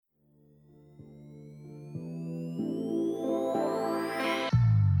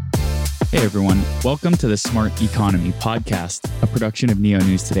Hey everyone, welcome to the Smart Economy Podcast, a production of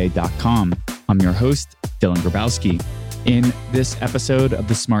neonewstoday.com. I'm your host, Dylan Grabowski. In this episode of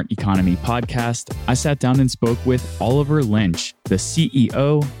the Smart Economy Podcast, I sat down and spoke with Oliver Linch, the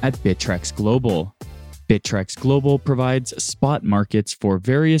CEO at Bittrex Global. Bittrex Global provides spot markets for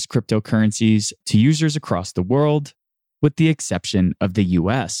various cryptocurrencies to users across the world, with the exception of the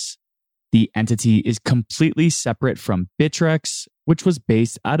US. The entity is completely separate from Bittrex, which was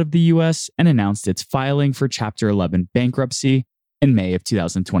based out of the US and announced its filing for Chapter 11 bankruptcy in May of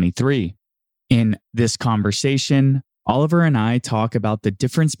 2023. In this conversation, Oliver and I talk about the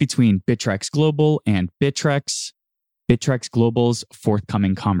difference between Bittrex Global and Bittrex, Bittrex Global's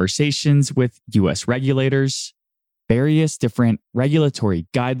forthcoming conversations with US regulators, various different regulatory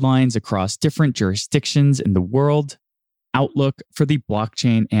guidelines across different jurisdictions in the world, outlook for the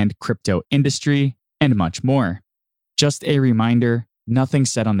blockchain and crypto industry, and much more. Just a reminder, nothing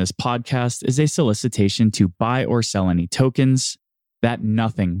said on this podcast is a solicitation to buy or sell any tokens, that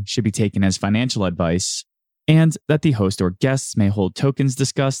nothing should be taken as financial advice, and that the host or guests may hold tokens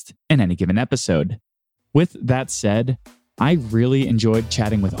discussed in any given episode. With that said, I really enjoyed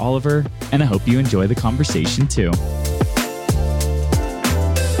chatting with Oliver, and I hope you enjoy the conversation too.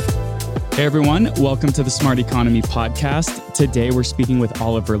 Hey everyone, welcome to the Smart Economy Podcast. Today we're speaking with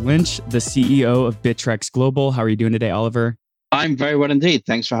Oliver Linch, the CEO of Bittrex Global. How are you doing today, Oliver? I'm very well indeed.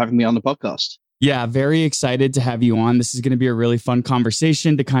 Thanks for having me on the podcast. Yeah, very excited to have you on. This is going to be a really fun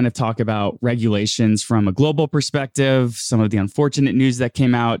conversation to kind of talk about regulations from a global perspective, some of the unfortunate news that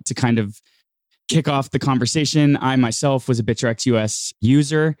came out to kind of kick off the conversation. I myself was a Bittrex US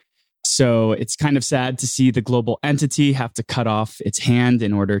user. So it's kind of sad to see the global entity have to cut off its hand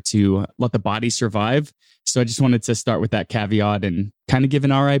in order to let the body survive. So I just wanted to start with that caveat and kind of give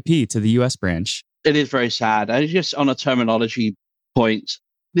an RIP to the US branch. It is very sad. And just on a terminology point,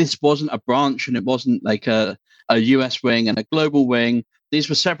 this wasn't a branch and it wasn't like a US wing and a global wing. These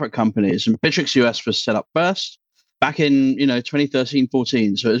were separate companies, and Bittrex US was set up first back in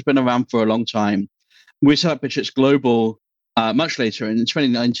 2013-14. So it's been around for a long time. We set up Bittrex Global much later in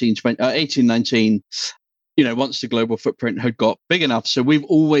 2018-19, once the global footprint had got big enough. So we've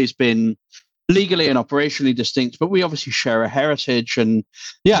always been legally and operationally distinct, but we obviously share a heritage. And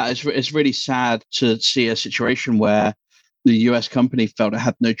yeah, it's really sad to see a situation where the US company felt it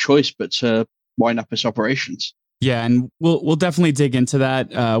had no choice but to wind up its operations. Yeah, and we'll definitely dig into that.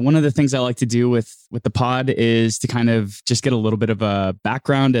 One of the things I like to do with the pod is to kind of just get a little bit of a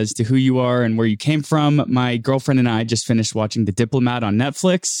background as to who you are and where you came from. My girlfriend and I just finished watching The Diplomat on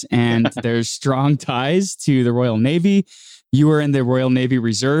Netflix, and there's strong ties to the Royal Navy. You were in the Royal Navy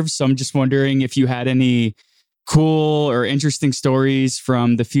Reserve, so I'm just wondering if you had any cool or interesting stories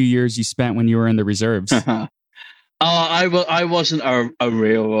from the few years you spent when you were in the reserves. I wasn't a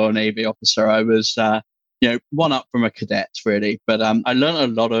real Royal Navy officer. I was one up from a cadet, really. But I learned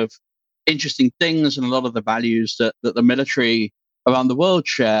a lot of interesting things and a lot of the values that the military around the world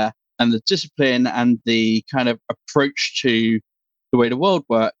share, and the discipline and the kind of approach to the way the world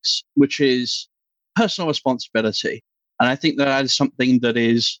works, which is personal responsibility. And I think that is something that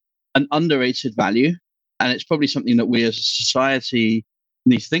is an underrated value. And it's probably something that we as a society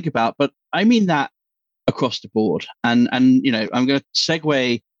need to think about. But I mean that across the board. And I'm going to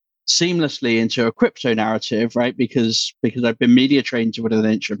segue seamlessly into a crypto narrative, right? Because I've been media trained to within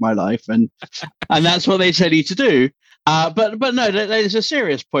an inch of my life, and that's what they tell you to do. But no, there's a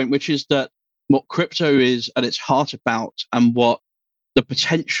serious point, which is that what crypto is at its heart about, and what the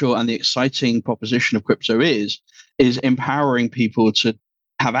potential and the exciting proposition of crypto is empowering people to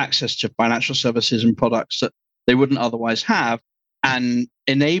have access to financial services and products that they wouldn't otherwise have, and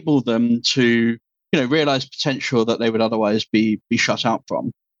enable them to realize potential that they would otherwise be shut out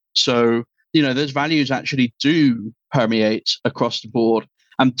from. So, those values actually do permeate across the board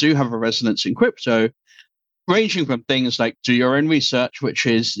and do have a resonance in crypto, ranging from things like do your own research, which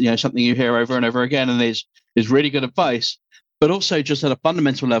is, something you hear over and over again and is really good advice, but also just at a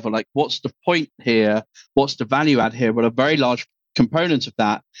fundamental level, like what's the point here? What's the value add here? Well, a very large component of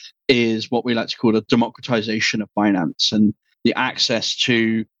that is what we like to call the democratization of finance and the access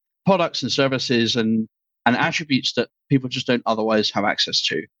to products and services and attributes that people just don't otherwise have access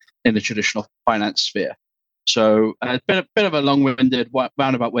to in the traditional finance sphere. So it's been a bit of a long-winded,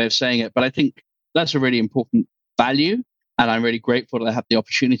 roundabout way of saying it, but I think that's a really important value. And I'm really grateful that I have the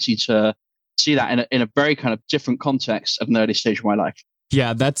opportunity to see that in a very kind of different context at an early stage of my life.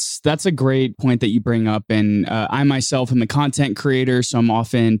 Yeah, that's a great point that you bring up. And I myself am a content creator, so I'm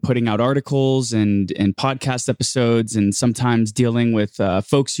often putting out articles and podcast episodes, and sometimes dealing with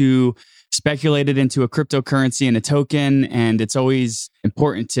folks who speculated into a cryptocurrency and a token. And it's always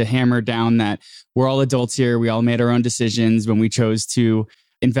important to hammer down that we're all adults here. We all made our own decisions when we chose to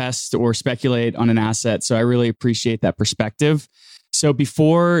invest or speculate on an asset. So I really appreciate that perspective. So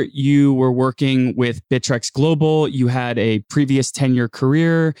before you were working with Bittrex Global, you had a previous 10-year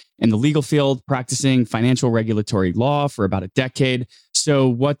career in the legal field, practicing financial regulatory law for about a decade. So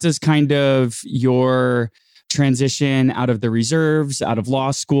what does kind of your transition out of the reserves, out of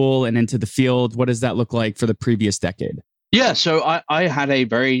law school and into the field, what does that look like for the previous decade? Yeah, so I had a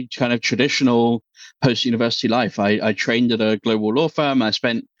very kind of traditional post-university life. I trained at a global law firm. I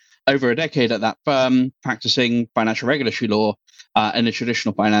spent over a decade at that firm practicing financial regulatory law in the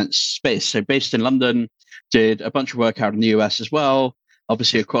traditional finance space. So based in London, did a bunch of work out in the US as well,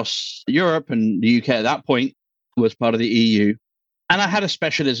 obviously across Europe, and the UK at that point was part of the EU. And I had a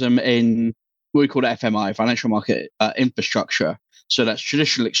specialism in what we call FMI, financial market infrastructure. So that's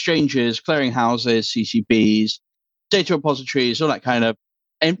traditional exchanges, clearing houses, CCBs, data repositories, all that kind of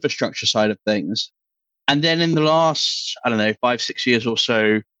infrastructure side of things. And then in the last, 5-6 years or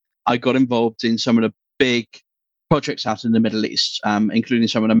so, I got involved in some of the big projects out in the Middle East, including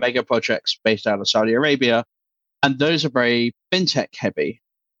some of the mega projects based out of Saudi Arabia. And those are very fintech heavy.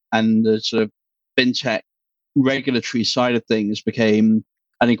 And the sort of fintech regulatory side of things became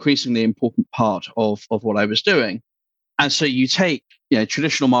an increasingly important part of what I was doing. And so you take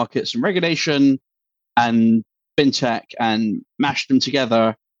traditional markets and regulation and fintech and mash them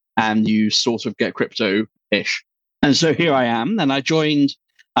together and you sort of get crypto-ish. And so here I am. And I joined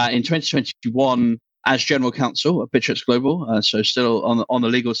in 2021 as general counsel at Bittrex Global, so still on the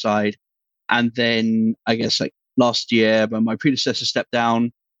legal side. And then I guess like last year, when my predecessor stepped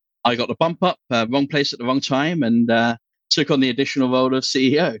down, I got the bump up, wrong place at the wrong time, and took on the additional role of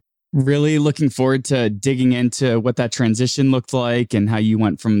CEO. Really looking forward to digging into what that transition looked like and how you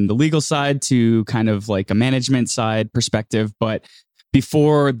went from the legal side to kind of like a management side perspective. But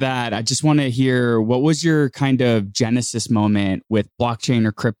before that, I just want to hear, what was your kind of genesis moment with blockchain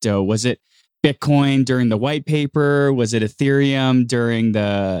or crypto? Was it Bitcoin during the white paper? Was it Ethereum during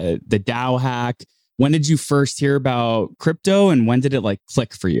the DAO hack? When did you first hear about crypto and when did it like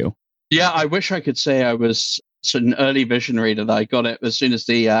click for you? Yeah, I wish I could say I was an early visionary, that I got it as soon as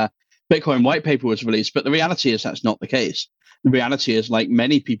the Bitcoin white paper was released. But the reality is that's not the case. The reality is, like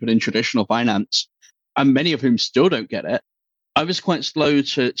many people in traditional finance, and many of whom still don't get it, I was quite slow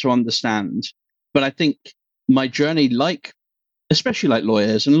to understand. But I think my journey, especially like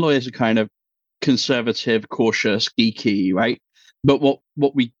lawyers, and lawyers are kind of conservative, cautious, geeky, right? But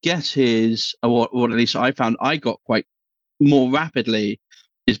what we get is, or at least I found I got quite more rapidly,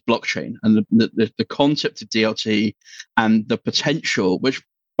 is blockchain and the concept of DLT and the potential, which,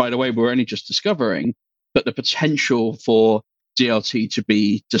 by the way, we're only just discovering, but the potential for DLT to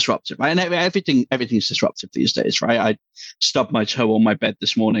be disruptive. And everything's disruptive these days, right? I stubbed my toe on my bed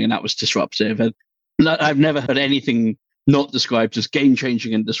this morning and that was disruptive. And I've never heard anything not described as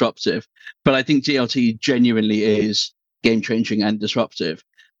game-changing and disruptive. But I think DLT genuinely is game-changing and disruptive.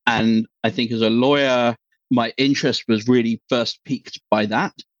 And I think as a lawyer, my interest was really first piqued by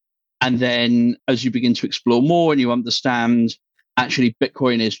that. And then as you begin to explore more and you understand actually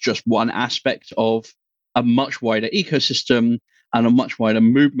Bitcoin is just one aspect of a much wider ecosystem and a much wider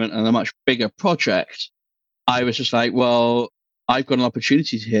movement and a much bigger project, I was just like, well, I've got an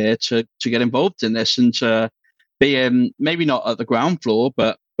opportunity here to get involved in this and to be in, maybe not at the ground floor,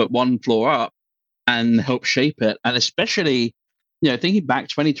 but one floor up and help shape it. And especially, thinking back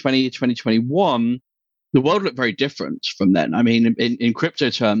 2020, 2021, the world looked very different from then. I mean, in crypto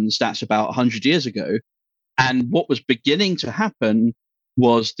terms, that's about 100 years ago. And what was beginning to happen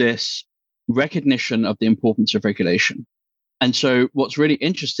was this recognition of the importance of regulation. And so what's really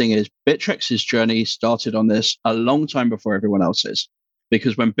interesting is Bittrex's journey started on this a long time before everyone else's.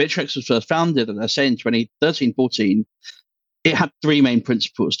 Because when Bittrex was first founded, as I say, in 2013, 14, it had three main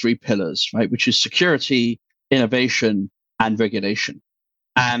principles, three pillars, right? Which is security, innovation, and regulation.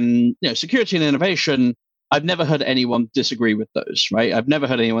 And security and innovation, I've never heard anyone disagree with those, right? I've never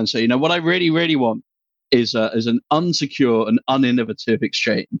heard anyone say, what I really, really want is an unsecure and uninnovative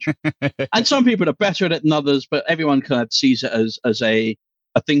exchange. And some people are better at it than others, but everyone kind of sees it as a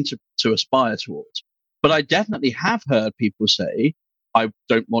thing to aspire towards. But I definitely have heard people say, I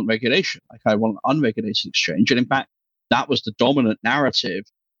don't want regulation. Like, I want an unregulated exchange. And in fact, that was the dominant narrative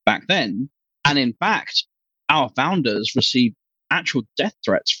back then. And in fact, our founders received actual death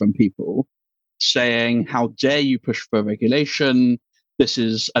threats from people saying, how dare you push for regulation? This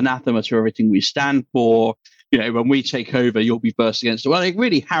is anathema to everything we stand for. When we take over, you'll be first against it. Well, like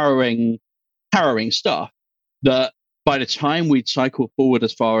really harrowing stuff that by the time we'd cycled forward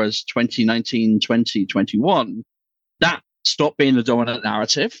as far as 2019, 2021, that stopped being the dominant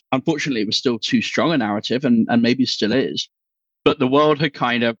narrative. Unfortunately, it was still too strong a narrative, and maybe still is. But the world had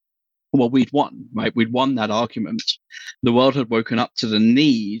kind of, well, we'd won, right? We'd won that argument. The world had woken up to the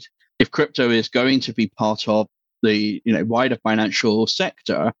need, if crypto is going to be part of the wider financial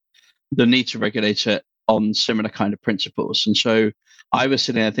sector, the need to regulate it on similar kind of principles. And so I was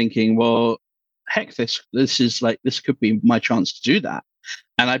sitting there thinking, well, heck, this could be my chance to do that.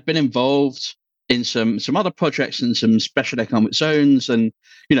 And I've been involved in some other projects and some special economic zones, and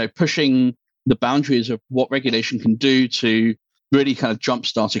pushing the boundaries of what regulation can do to really kind of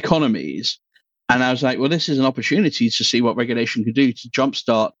jumpstart economies. And I was like, well, this is an opportunity to see what regulation can do to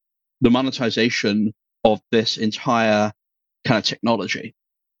jumpstart the monetization of this entire kind of technology.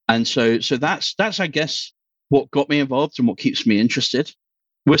 And so that's I guess what got me involved and what keeps me interested.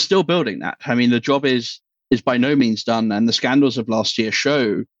 We're still building that. I mean, the job is by no means done, and the scandals of last year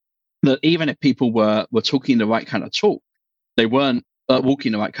show that even if people were talking the right kind of talk, they weren't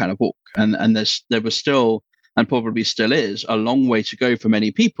walking the right kind of walk. And there was still, and probably still is, a long way to go for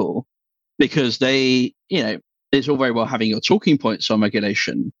many people, because it's all very well having your talking points on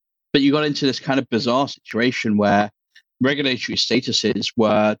regulation, but you got into this kind of bizarre situation where regulatory statuses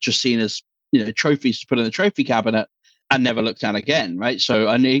were just seen as trophies to put in the trophy cabinet and never looked at again, right? So,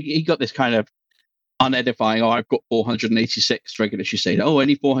 and he got this kind of unedifying, I've got 486 regulatory status. Oh,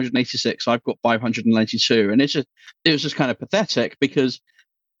 only 486. I've got 592. And it was just kind of pathetic, because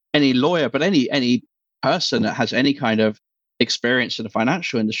any lawyer, but any person that has any kind of experience in the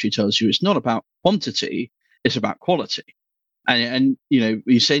financial industry tells you it's not about quantity, it's about quality. And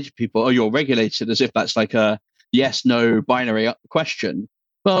you say to people, oh, you're regulated, as if that's like a yes, no binary question.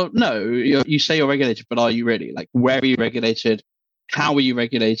 Well, no, you say you're regulated, but are you really? Like, where are you regulated? How are you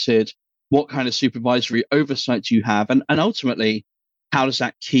regulated? What kind of supervisory oversight do you have? And ultimately, how does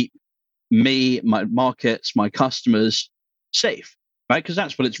that keep me, my markets, my customers safe, right? Because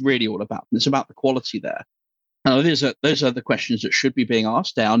that's what it's really all about. It's about the quality there. Now, those are the questions that should be being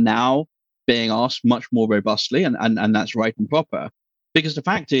asked. They are now being asked much more robustly, and that's right and proper. Because the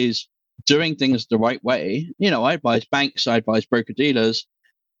fact is, doing things the right way, I advise banks, I advise broker-dealers,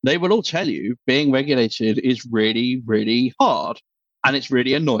 they will all tell you being regulated is really, really hard. And it's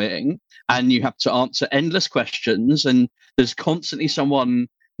really annoying, and you have to answer endless questions, and there's constantly someone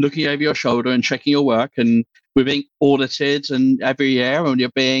looking over your shoulder and checking your work, and we're being audited and every year, and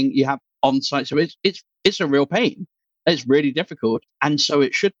you have on-site. So it's a real pain. It's really difficult, and so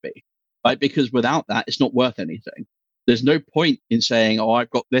it should be, right? Because without that, it's not worth anything. There's no point in saying, oh, I've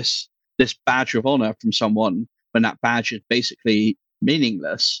got this badge of honor from someone, when that badge is basically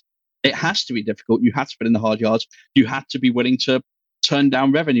meaningless. It has to be difficult. You have to put in the hard yards. You have to be willing to turn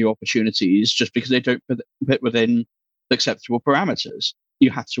down revenue opportunities just because they don't fit within acceptable parameters.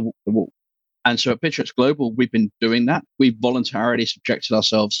 You have to walk the walk. And so at Bittrex Global, we've been doing that. We've voluntarily subjected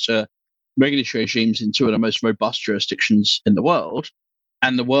ourselves to regulatory regimes in two of the most robust jurisdictions in the world.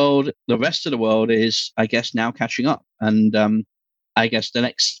 And the rest of the world is, I guess, now catching up. And I guess the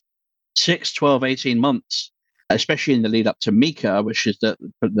next 6, 12, 18 months, especially in the lead up to MiCA, which is the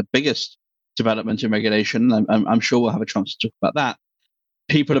biggest development in regulation, I'm sure we'll have a chance to talk about that.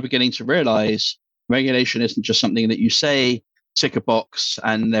 People are beginning to realize regulation isn't just something that you say, tick a box,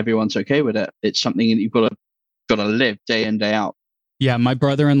 and everyone's okay with it. It's something that you've got to live day in, day out. Yeah, my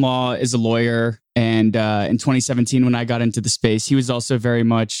brother-in-law is a lawyer, and in 2017, when I got into the space, he was also very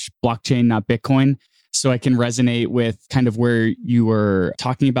much blockchain, not Bitcoin. So I can resonate with kind of where you were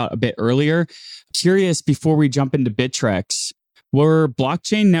talking about a bit earlier. Curious, before we jump into Bittrex, were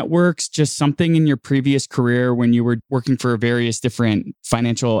blockchain networks just something in your previous career when you were working for various different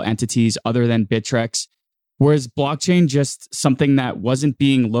financial entities other than Bittrex? Was blockchain just something that wasn't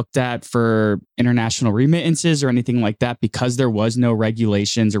being looked at for international remittances or anything like that because there was no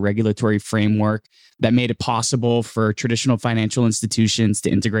regulations or regulatory framework that made it possible for traditional financial institutions to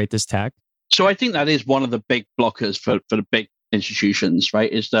integrate this tech? So I think that is one of the big blockers for the big institutions, right?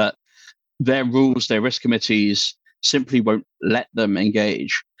 Is that their rules, their risk committees simply won't let them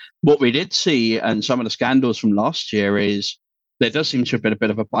engage. What we did see, and some of the scandals from last year, is there does seem to have been a bit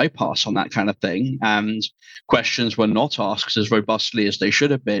of a bypass on that kind of thing. And questions were not asked as robustly as they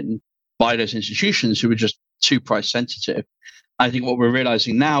should have been by those institutions who were just too price sensitive. I think what they're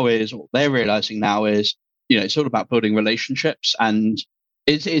realizing now is, it's all about building relationships. And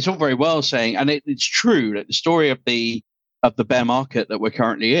it's all very well saying, and it's true that the story of the bear market that we're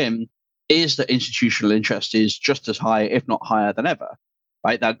currently in is that institutional interest is just as high, if not higher than ever,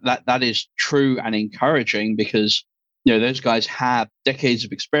 right? That is true and encouraging, because those guys have decades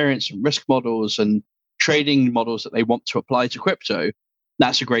of experience and risk models and trading models that they want to apply to crypto,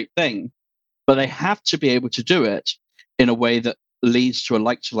 that's a great thing. But they have to be able to do it in a way that leads to a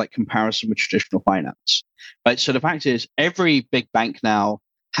like-to-like comparison with traditional finance, right? So the fact is, every big bank now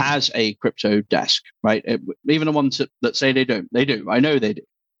has a crypto desk, right? Even the ones that say they don't, they do. I know they do.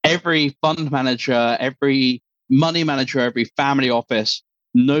 Every fund manager, every money manager, every family office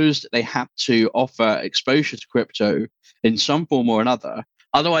knows that they have to offer exposure to crypto in some form or another.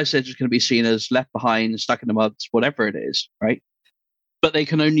 Otherwise, they're just going to be seen as left behind, stuck in the mud, whatever it is, right? But they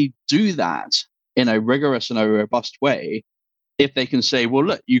can only do that in a rigorous and a robust way if they can say, well,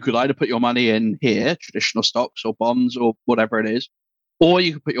 look, you could either put your money in here, traditional stocks or bonds or whatever it is, or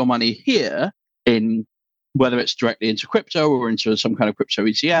you could put your money here in whether it's directly into crypto or into some kind of crypto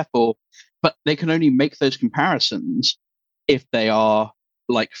ETF, but they can only make those comparisons if they are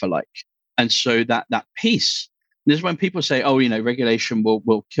like for like. And so that piece, this is when people say, oh, regulation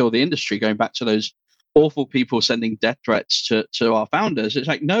will kill the industry, going back to those awful people sending death threats to our founders. It's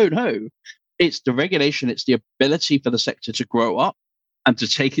like, no. It's the regulation. It's the ability for the sector to grow up and to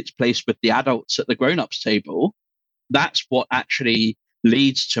take its place with the adults at the grown-ups table. That's what actually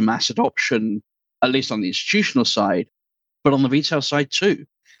leads to mass adoption, at least on the institutional side, but on the retail side too.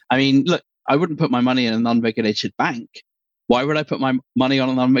 I mean, look, I wouldn't put my money in an unregulated bank. Why would I put my money on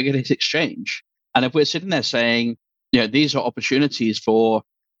an unregulated exchange? And if we're sitting there saying, these are opportunities for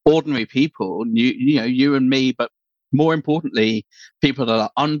ordinary people, you and me, but more importantly, people that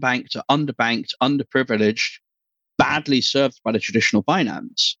are unbanked, underbanked, underprivileged, badly served by the traditional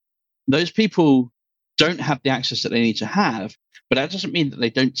finance, those people don't have the access that they need to have, but that doesn't mean that they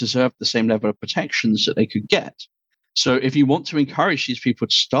don't deserve the same level of protections that they could get. So if you want to encourage these people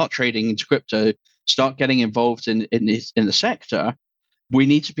to start trading into crypto, start getting involved in the sector, we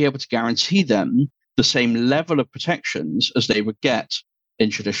need to be able to guarantee them the same level of protections as they would get in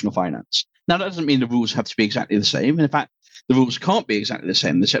traditional finance. Now, that doesn't mean the rules have to be exactly the same. And in fact, the rules can't be exactly the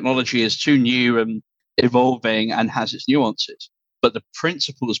same. The technology is too new and evolving and has its nuances. But the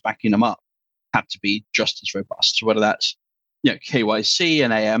principles backing them up have to be just as robust. So whether that's KYC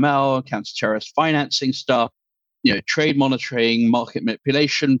and AML, counter-terrorist financing stuff, trade monitoring, market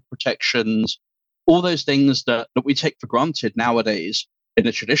manipulation protections, all those things that we take for granted nowadays in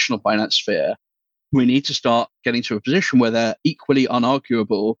the traditional finance sphere, we need to start getting to a position where they're equally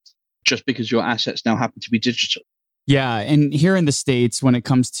unarguable just because your assets now happen to be digital. Yeah. And here in the States, when it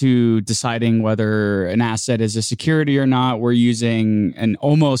comes to deciding whether an asset is a security or not, we're using an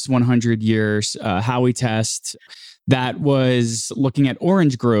almost 100 years Howey test that was looking at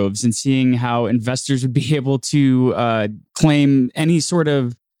orange groves and seeing how investors would be able to claim any sort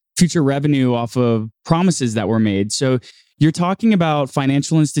of future revenue off of promises that were made. So you're talking about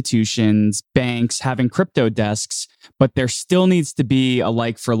financial institutions, banks having crypto desks, but there still needs to be a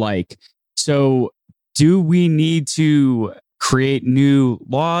like for like. So do we need to create new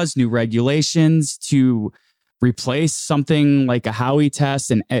laws, new regulations to replace something like a Howey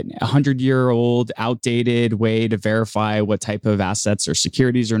test, an 100-year-old outdated way to verify what type of assets or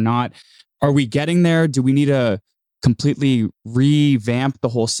securities or not? Are we getting there? Do we need to completely revamp the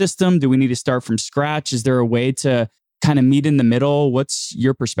whole system? Do we need to start from scratch? Is there a way to kind of meet in the middle? What's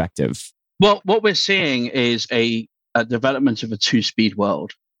your perspective? Well, what we're seeing is a development of a two-speed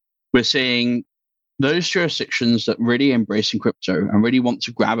world. We're seeing those jurisdictions that really embrace crypto and really want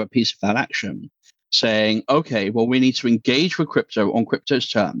to grab a piece of that action saying, okay, well, we need to engage with crypto on crypto's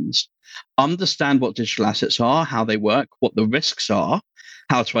terms, understand what digital assets are, how they work, what the risks are,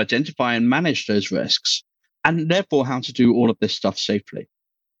 how to identify and manage those risks, and therefore how to do all of this stuff safely.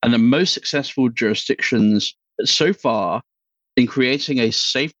 And the most successful jurisdictions so far in creating a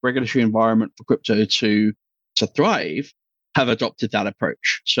safe regulatory environment for crypto to thrive have adopted that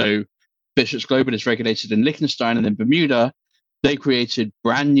approach. So Bittrex Global is regulated in Liechtenstein and then Bermuda. They created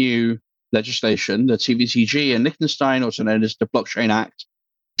brand new legislation, the TVTG in Liechtenstein, also known as the Blockchain Act,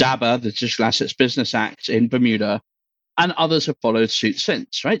 DABA, the Digital Assets Business Act in Bermuda, and others have followed suit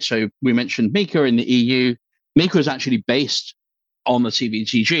since, right? So we mentioned MiCA in the EU. MiCA is actually based on the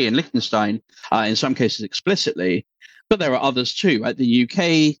TVTG in Liechtenstein, in some cases explicitly, but there are others too, right? The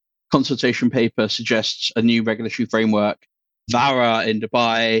UK consultation paper suggests a new regulatory framework, VARA in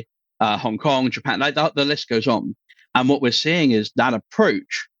Dubai, Hong Kong, Japan, like that, the list goes on. And what we're seeing is that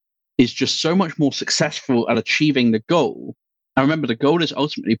approach is just so much more successful at achieving the goal. And remember, the goal is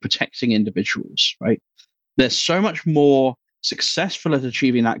ultimately protecting individuals, right? They're so much more successful at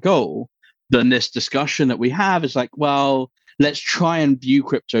achieving that goal than this discussion that we have is like, well, let's try and view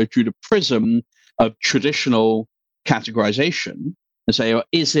crypto through the prism of traditional categorization and say, well,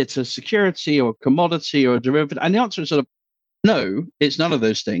 is it a security or a commodity or a derivative? And the answer is sort of, no, it's none of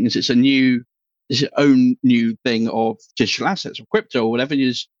those things. It's a new its own new thing of digital assets or crypto or whatever it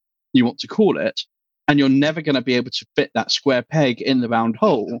is you want to call it. And you're never going to be able to fit that square peg in the round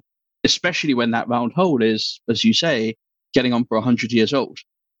hole, especially when that round hole is, as you say, getting on for 100 years old.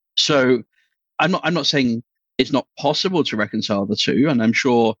 So I'm not saying it's not possible to reconcile the two, and I'm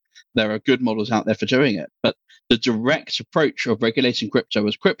sure there are good models out there for doing it. But the direct approach of regulating crypto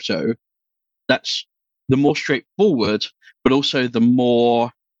as crypto, that's the more straightforward, but also the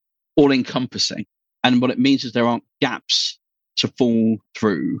more all-encompassing. And what it means is there aren't gaps to fall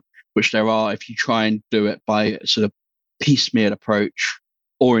through, which there are if you try and do it by a sort of piecemeal approach,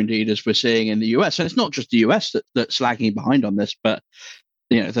 or indeed as we're seeing in the US. And it's not just the US that's lagging behind on this, but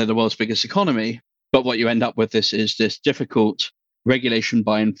they're the world's biggest economy. But what you end up with is this difficult regulation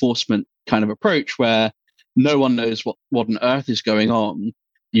by enforcement kind of approach where no one knows what on earth is going on.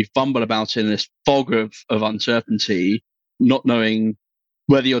 You fumble about in this fog of uncertainty, not knowing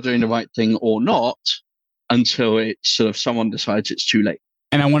whether you're doing the right thing or not until it's sort of someone decides it's too late.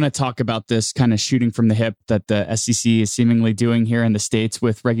 And I want to talk about this kind of shooting from the hip that the SEC is seemingly doing here in the States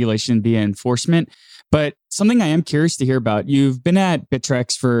with regulation via enforcement. But something I am curious to hear about, you've been at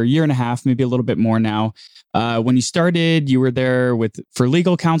Bittrex for a year and a half, maybe a little bit more now. When you started, you were there for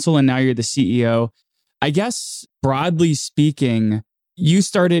legal counsel, and now you're the CEO. I guess, broadly speaking, you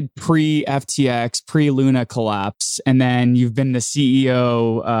started pre-FTX, pre-Luna collapse, and then you've been the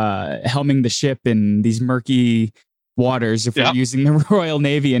CEO helming the ship in these murky waters, if we're using the Royal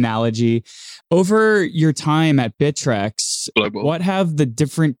Navy analogy. Over your time at Bittrex, what have the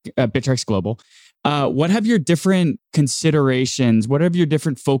different Bittrex Global, what have your different considerations, what have your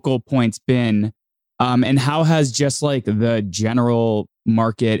different focal points been? And how has just like the general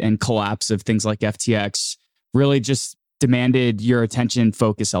market and collapse of things like FTX really just demanded your attention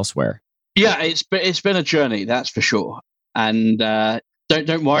focus elsewhere? Yeah, it's been a journey, that's for sure. And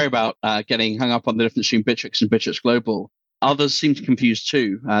don't worry about getting hung up on the difference between Bittrex and Bittrex Global. Others seem to confuse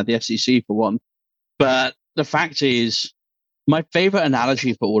too, the SEC for one. But the fact is, my favorite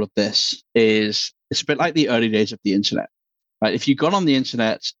analogy for all of this is it's a bit like the early days of the internet. Right? If you got on the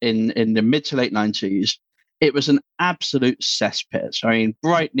internet in the mid to late 90s, it was an absolute cesspit. I mean,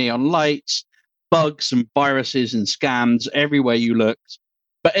 bright neon lights, bugs and viruses and scams everywhere you looked.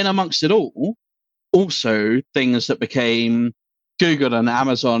 But in amongst it all, also things that became Google and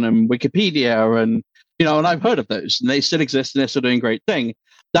Amazon and Wikipedia and I've heard of those and they still exist and they're still doing great thing.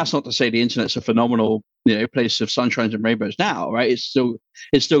 That's not to say the internet's a phenomenal, place of sunshines and rainbows now, right? It's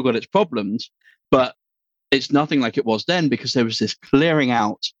still got its problems, but it's nothing like it was then because there was this clearing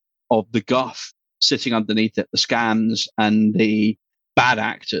out of the guff sitting underneath it, the scams and the bad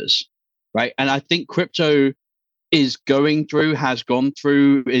actors, right? And I think crypto has gone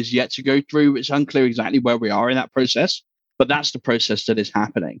through, is yet to go through. It's unclear exactly where we are in that process, but that's the process that is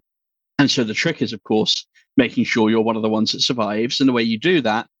happening. And so the trick is, of course, making sure you're one of the ones that survives. And the way you do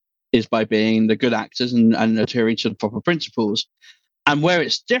that is by being the good actors and adhering to the proper principles. And where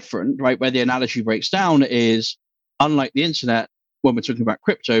it's different, right, where the analogy breaks down is, unlike the internet, when we're talking about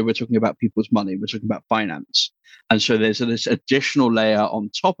crypto, we're talking about people's money, we're talking about finance. And so there's this additional layer on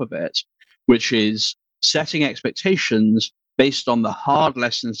top of it, which is setting expectations based on the hard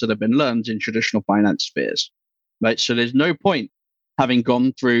lessons that have been learned in traditional finance spheres, right? So there's no point having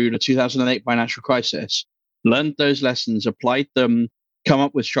gone through the 2008 financial crisis, learned those lessons, applied them, come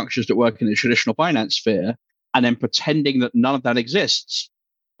up with structures that work in the traditional finance sphere, and then pretending that none of that exists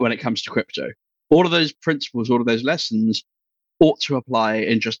when it comes to crypto. All of those principles, all of those lessons ought to apply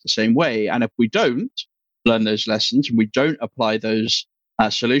in just the same way. And if we don't learn those lessons and we don't apply those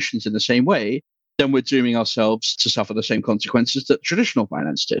solutions in the same way, then we're dooming ourselves to suffer the same consequences that traditional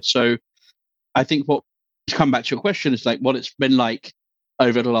finance did. So I think to come back to your question, is like what it's been like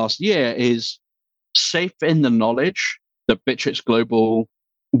over the last year is safe in the knowledge that Bittrex Global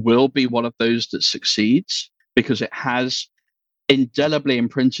will be one of those that succeeds because it has indelibly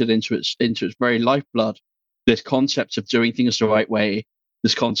imprinted into its very lifeblood this concept of doing things the right way,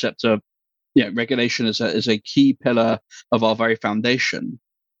 this concept of regulation as a key pillar of our very foundation.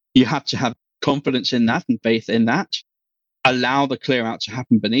 You have to have confidence in that and faith in that, allow the clear out to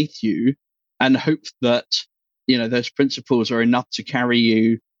happen beneath you, and hope that those principles are enough to carry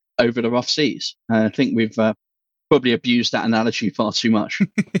you over the rough seas. I think we've probably abused that analogy far too much.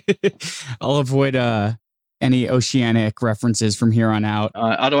 I'll avoid any oceanic references from here on out.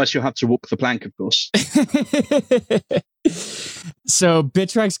 Otherwise, you'll have to walk the plank, of course. So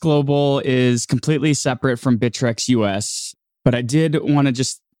Bittrex Global is completely separate from Bittrex US, but I did want to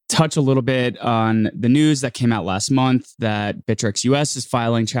just touch a little bit on the news that came out last month that Bittrex US is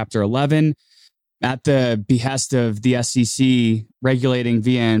filing Chapter 11. at the behest of the SEC regulating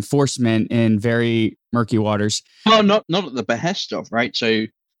via enforcement in very murky waters. Well, not at the behest of, right? So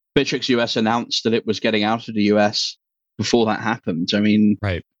Bittrex US announced that it was getting out of the US before that happened. I mean,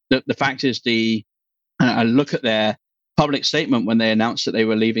 right. The fact is, I look at their public statement when they announced that they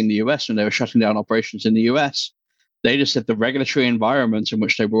were leaving the US, when they were shutting down operations in the US. They just said the regulatory environment in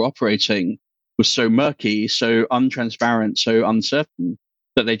which they were operating was so murky, so untransparent, so uncertain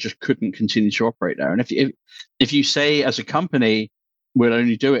that they just couldn't continue to operate there. And if you say as a company, we'll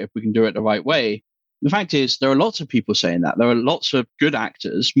only do it if we can do it the right way, the fact is there are lots of people saying that. There are lots of good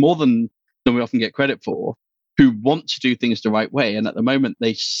actors, more than we often get credit for, who want to do things the right way. And at the moment,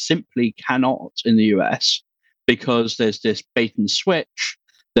 they simply cannot in the US because there's this bait and switch.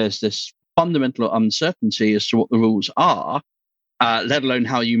 There's this fundamental uncertainty as to what the rules are, let alone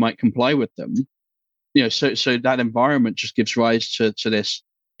how you might comply with them. So that environment just gives rise to this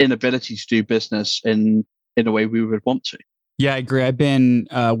inability to do business in a way we would want to. Yeah, I agree. I've been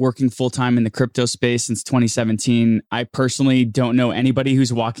working full-time in the crypto space since 2017. I personally don't know anybody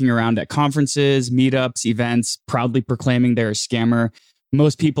who's walking around at conferences, meetups, events, proudly proclaiming they're a scammer.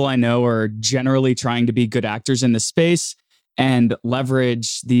 Most people I know are generally trying to be good actors in the space and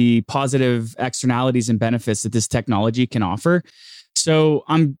leverage the positive externalities and benefits that this technology can offer. So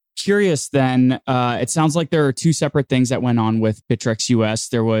I'm curious then, it sounds like there are two separate things that went on with Bittrex US.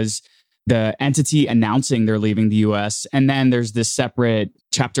 There was the entity announcing they're leaving the US, and then there's this separate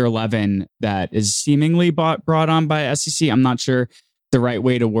Chapter 11 that is seemingly brought on by SEC. I'm not sure the right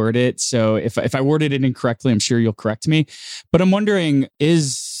way to word it. So if I worded it incorrectly, I'm sure you'll correct me. But I'm wondering,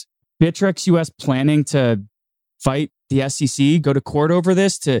 is Bittrex US planning to fight the SEC, go to court over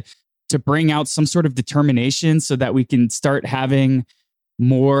this to bring out some sort of determination so that we can start having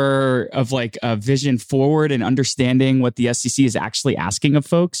more of like a vision forward and understanding what the SEC is actually asking of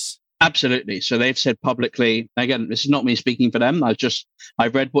folks? Absolutely. So they've said publicly, again, this is not me speaking for them.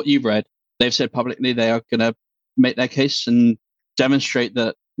 I've read what you've read. They've said publicly they are going to make their case and demonstrate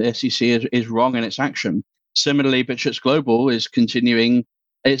that the SEC is wrong in its action. Similarly, Bittrex Global is continuing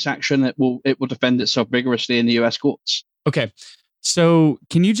its action. It will defend itself vigorously in the US courts. Okay. So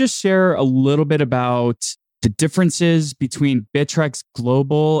can you just share a little bit about the differences between Bittrex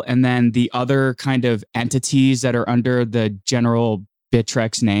Global and then the other kind of entities that are under the general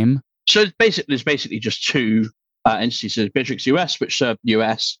Bittrex name? So there's basically just two entities. There's Bittrex US, which serve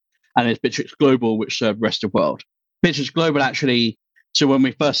US, and there's Bittrex Global, which serve rest of world. Bittrex Global actually, so when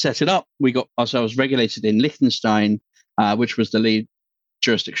we first set it up, we got ourselves regulated in Liechtenstein, which was the lead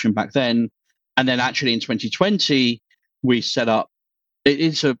jurisdiction back then. And then actually in 2020, we set up,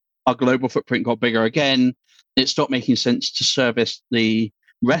 our global footprint got bigger again. It stopped making sense to service the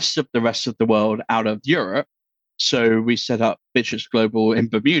rest of the world out of Europe. So we set up Bittrex Global in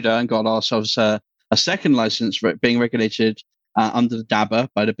Bermuda and got ourselves a second license for it being regulated under the DABA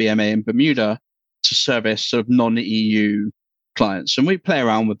by the BMA in Bermuda to service sort of non-EU clients. And we play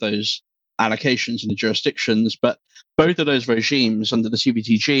around with those allocations and the jurisdictions, but both of those regimes under the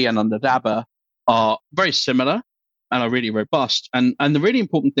CBTG and under DABA are very similar and are really robust. And the really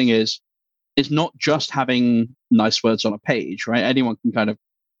important thing is not just having nice words on a page, right? Anyone can kind of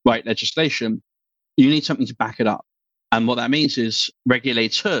write legislation. You need something to back it up. And what that means is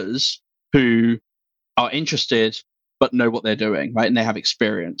regulators who are interested but know what they're doing, right? And they have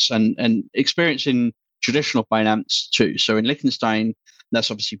experience and experience in traditional finance too. So in Liechtenstein,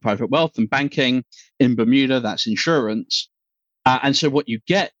 that's obviously private wealth and banking. In Bermuda, that's insurance. And so what you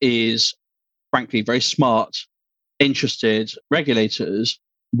get is, frankly, very smart, interested regulators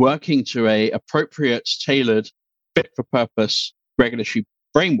working to a appropriate, tailored, fit-for-purpose regulatory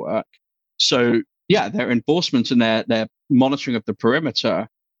framework. So yeah, their enforcement and their monitoring of the perimeter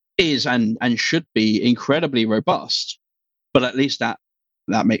is and should be incredibly robust. But at least that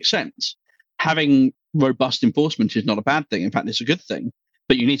makes sense. Having robust enforcement is not a bad thing. In fact, it's a good thing.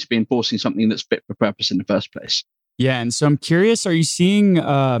 But you need to be enforcing something that's fit for purpose in the first place. Yeah. And so I'm curious, are you seeing,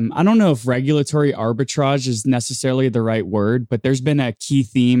 I don't know if regulatory arbitrage is necessarily the right word, but there's been a key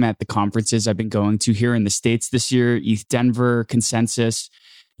theme at the conferences I've been going to here in the States this year, ETH Denver, Consensus.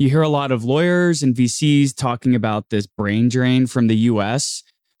 You hear a lot of lawyers and VCs talking about this brain drain from the US.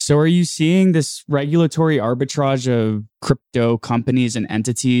 So are you seeing this regulatory arbitrage of crypto companies and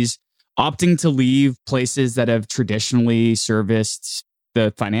entities opting to leave places that have traditionally serviced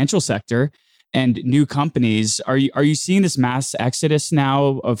the financial sector and new companies? Are you seeing this mass exodus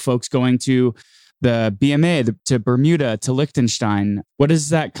now of folks going to the BMA, to Bermuda, to Liechtenstein? What does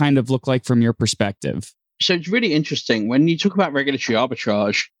that kind of look like from your perspective? So it's really interesting when you talk about regulatory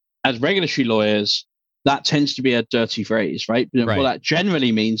arbitrage. As regulatory lawyers, that tends to be a dirty phrase, right? Right. What that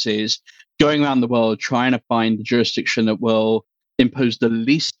generally means is going around the world trying to find the jurisdiction that will impose the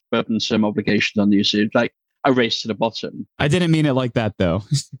least burdensome obligations on you. So like a race to the bottom. I didn't mean it like that, though.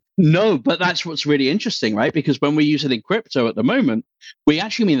 No, but that's what's really interesting, right? Because when we use it in crypto at the moment, we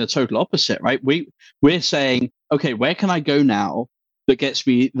actually mean the total opposite, right? We're saying, okay, where can I go now that gets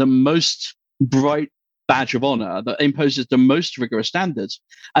me the most bright badge of honor, that imposes the most rigorous standards?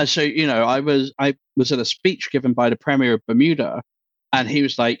 And so, I was at a speech given by the Premier of Bermuda, and he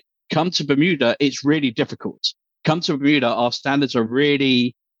was like, come to Bermuda, it's really difficult. Come to Bermuda, our standards are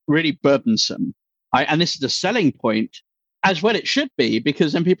really, really burdensome. And this is the selling point, as well it should be,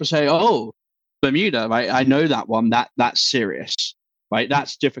 because then people say, oh, Bermuda, right? I know that one, that's serious, right?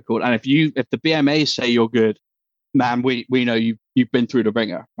 That's difficult. And if the BMA say you're good, man, we know you've been through the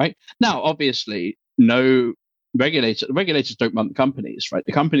ringer, right? Now, obviously, no regulators don't run the companies, right?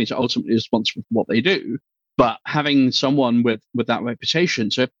 The companies are ultimately responsible for what they do, but having someone with that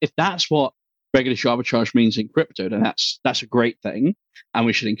reputation. So if that's what regulatory arbitrage means in crypto, then that's a great thing, and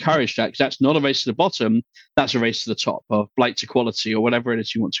we should encourage that, because that's not a race to the bottom, that's a race to the top, or flight to quality, or whatever it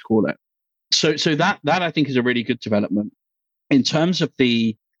is you want to call it. So that I think is a really good development. In terms of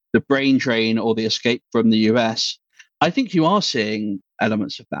the brain drain or the escape from the US, I think you are seeing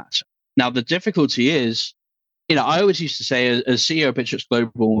elements of that. Now, the difficulty is, I always used to say, as CEO of Bittrex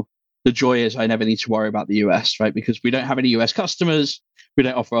Global, the joy is I never need to worry about the US, right? Because we don't have any US customers. We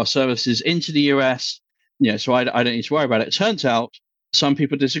don't offer our services into the US, so I don't need to worry about it. It turns out some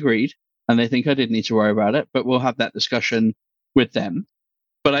people disagreed, and they think I did need to worry about it, but we'll have that discussion with them.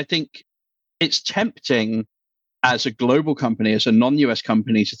 But I think it's tempting as a global company, as a non-US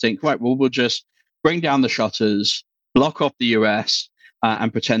company, to think, right, well, we'll just bring down the shutters, block off the US,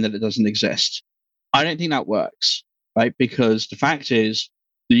 and pretend that it doesn't exist. I don't think that works, right? Because the fact is,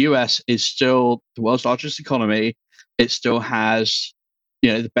 the US is still the world's largest economy. It still has,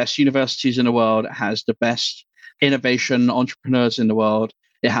 the best universities in the world. It has the best innovation entrepreneurs in the world.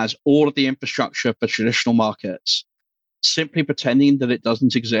 It has all of the infrastructure for traditional markets. Simply pretending that it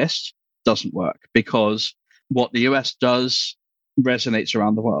doesn't exist doesn't work, because what the US does resonates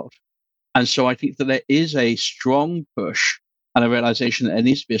around the world. And so I think that there is a strong push and a realization that there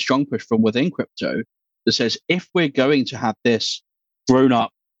needs to be a strong push from within crypto that says, if we're going to have this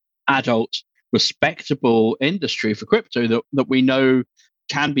grown-up, adult, respectable industry for crypto that we know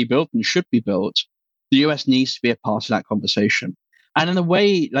can be built and should be built, the US needs to be a part of that conversation. And in a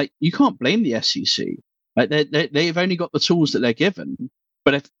way, like, you can't blame the SEC. Right? They've only got the tools that they're given.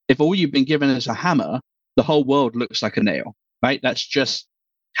 But if all you've been given is a hammer, the whole world looks like a nail, right? That's just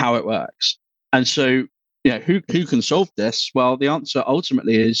how it works. And so, who can solve this? Well, the answer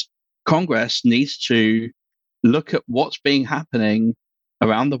ultimately is Congress needs to look at what's being happening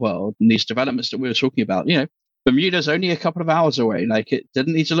around the world and these developments that we were talking about. Bermuda's only a couple of hours away. Like, it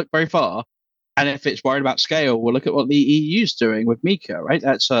didn't need to look very far. And if it's worried about scale, we'll look at what the EU's doing with MiCA, right?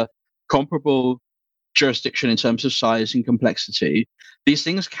 That's a comparable jurisdiction in terms of size and complexity. These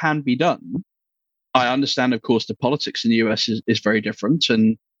things can be done. I understand, of course, the politics in the US is very different,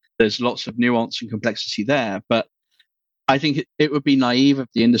 and there's lots of nuance and complexity there. But I think it would be naive of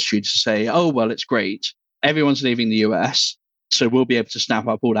the industry to say, oh, well, it's great. Everyone's leaving the US, so we'll be able to snap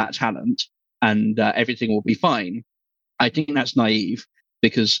up all that talent and everything will be fine. I think that's naive,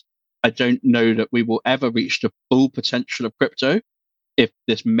 because I don't know that we will ever reach the full potential of crypto if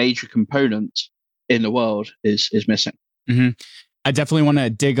this major component in the world is missing. Mm-hmm. I definitely want to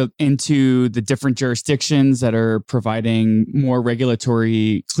dig into the different jurisdictions that are providing more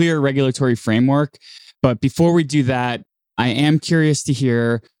clear regulatory framework. But before we do that, I am curious to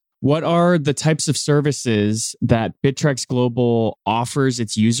hear, what are the types of services that Bittrex Global offers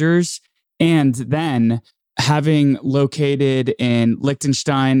its users? And then, having located in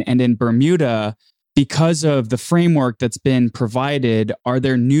Liechtenstein and in Bermuda, because of the framework that's been provided, are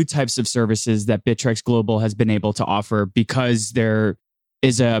there new types of services that Bittrex Global has been able to offer because there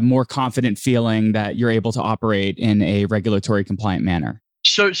is a more confident feeling that you're able to operate in a regulatory compliant manner?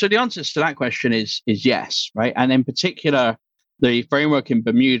 So the answer to that question is yes, right? And in particular, the framework in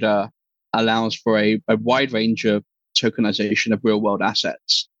Bermuda allows for a wide range of tokenization of real world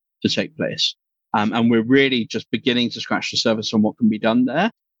assets to take place. And we're really just beginning to scratch the surface on what can be done there.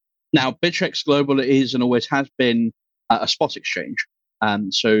 Now, Bittrex Global is and always has been a spot exchange.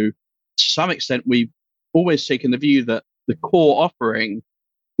 So to some extent, we've always taken the view that the core offering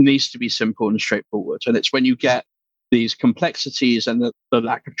needs to be simple and straightforward. And it's when you get these complexities and the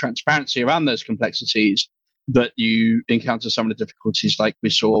lack of transparency around those complexities that you encounter some of the difficulties, like we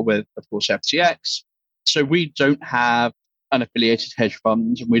saw with, of course, FTX. So we don't have an affiliated hedge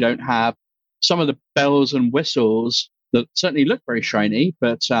fund, and we don't have some of the bells and whistles that certainly look very shiny,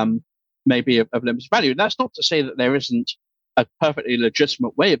 but maybe of limited value. And that's not to say that there isn't a perfectly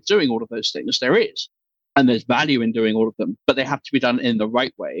legitimate way of doing all of those things. There is. And there's value in doing all of them, but they have to be done in the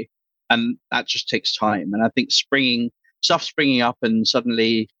right way. And that just takes time. And I think stuff springing up and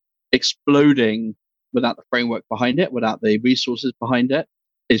suddenly exploding without the framework behind it, without the resources behind it,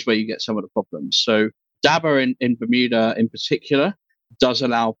 is where you get some of the problems. So DABA in Bermuda in particular does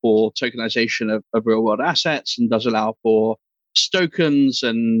allow for tokenization of real world assets and does allow for tokens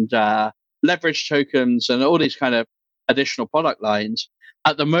and leverage tokens and all these kind of additional product lines.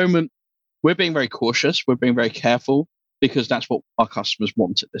 At the moment, we're being very cautious. We're being very careful because that's what our customers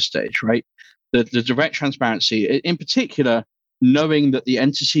want at this stage, right? The direct transparency, in particular, knowing that the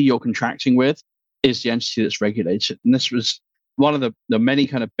entity you're contracting with is the entity that's regulated. And this was one of the many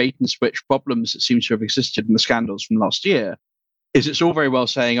kind of bait and switch problems that seem to have existed in the scandals from last year, is it's all very well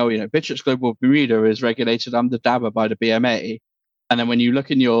saying, oh, Bittrex Global Bermuda is regulated under DABA by the BMA. And then when you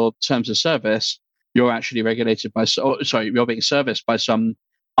look in your terms of service, you're actually regulated by, you're being serviced by some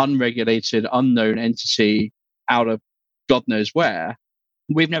unregulated, unknown entity out of God knows where.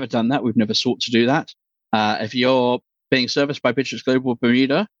 We've never done that. We've never sought to do that. If you're being serviced by Bittrex Global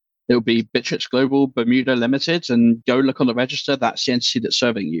Bermuda, it will be Bittrex Global Bermuda Limited, and go look on the register. That's the entity that's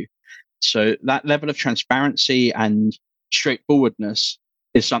serving you. So that level of transparency and straightforwardness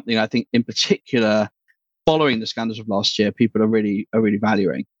is something I think, in particular, following the scandals of last year, people are really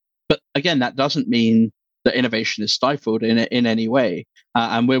valuing. But again, that doesn't mean that innovation is stifled in any way.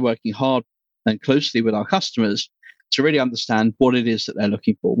 And we're working hard and closely with our customers to really understand what it is that they're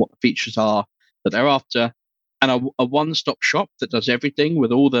looking for, what the features are that they're after, and a one-stop shop that does everything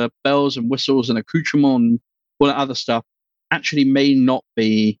with all the bells and whistles and accoutrement and all that other stuff actually may not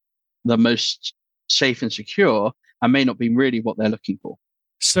be the most safe and secure and may not be really what they're looking for.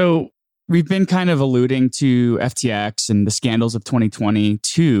 So we've been kind of alluding to FTX and the scandals of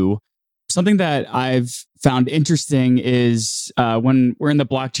 2022. Something that I've found interesting is when we're in the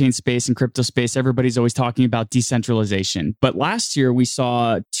blockchain space and crypto space, everybody's always talking about decentralization. But last year, we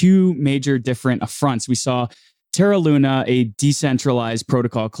saw two major different affronts. We saw Terra Luna, a decentralized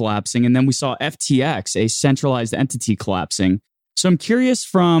protocol, collapsing, and then we saw FTX, a centralized entity, collapsing. So I'm curious,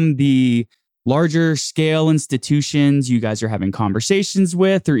 from the larger scale institutions you guys are having conversations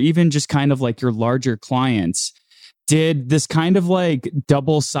with, or even just kind of like your larger clients, did this kind of like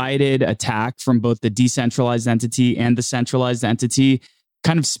double-sided attack from both the decentralized entity and the centralized entity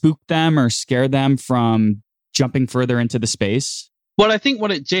kind of spook them or scare them from jumping further into the space? Well, I think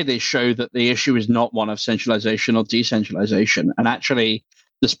what it did is show that the issue is not one of centralization or decentralization. And actually,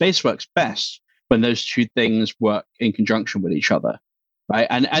 the space works best when those two things work in conjunction with each other. Right.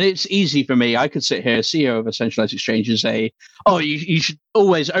 And it's easy for me. I could sit here, CEO of a centralized exchange, and say, oh, you should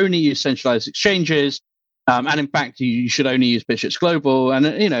always only use centralized exchanges. And in fact, you should only use Bittrex Global. And,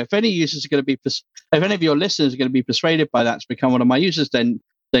 if any users are going to be, if any of your listeners are going to be persuaded by that to become one of my users, then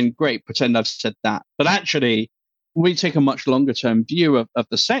great, pretend I've said that. But actually, we take a much longer term view of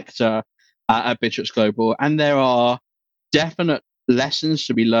the sector at Bittrex Global. And there are definite lessons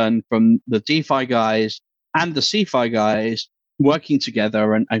to be learned from the DeFi guys and the CeFi guys working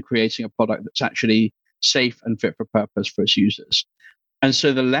together and creating a product that's actually safe and fit for purpose for its users. And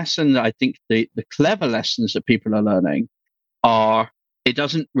so the lesson, I think the clever lessons that people are learning are, it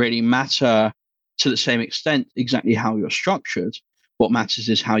doesn't really matter to the same extent exactly how you're structured. What matters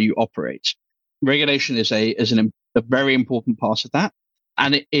is how you operate. Regulation is a very important part of that.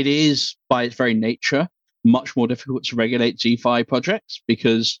 And it is, by its very nature, much more difficult to regulate DeFi projects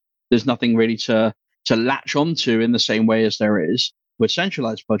because there's nothing really to latch onto in the same way as there is with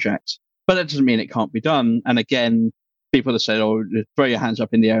centralized projects. But that doesn't mean it can't be done. And again, people that say, oh, throw your hands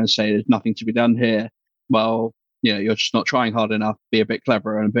up in the air and say there's nothing to be done here. Well, you're just not trying hard enough. Be a bit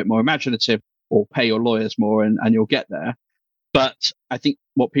clever and a bit more imaginative, or pay your lawyers more and you'll get there. But I think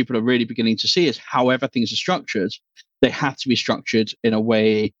what people are really beginning to see is however things are structured, they have to be structured in a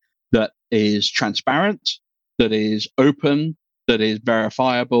way that is transparent, that is open, that is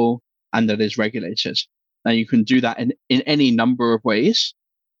verifiable, and that is regulated. Now, you can do that in any number of ways,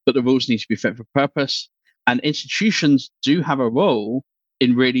 but the rules need to be fit for purpose. And institutions do have a role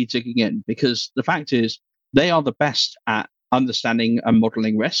in really digging in, because the fact is they are the best at understanding and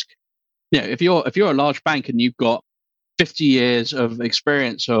modeling risk. If you're a large bank and you've got 50 years of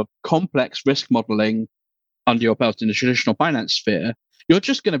experience of complex risk modeling under your belt in the traditional finance sphere, you're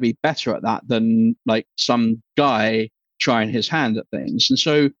just going to be better at that than like some guy trying his hand at things. And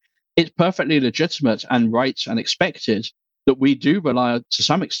so it's perfectly legitimate and right and expected that we do rely to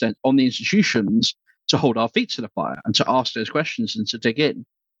some extent on the institutions to hold our feet to the fire and to ask those questions and to dig in.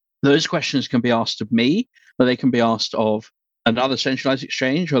 those questions can be asked of me, or they can be asked of another centralized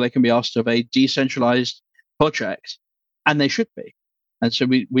exchange, or they can be asked of a decentralized project, and they should be. And so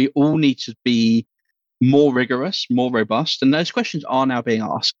we all need to be more rigorous, more robust, and those questions are now being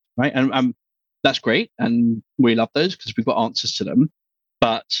asked, right? And that's great, and we love those because we've got answers to them.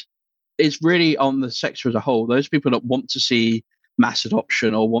 But it's really on the sector as a whole. Those people that want to see mass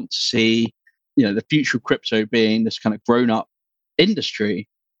adoption or want to see, the future of crypto being this kind of grown-up industry,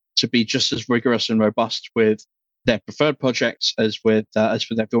 to be just as rigorous and robust with their preferred projects as with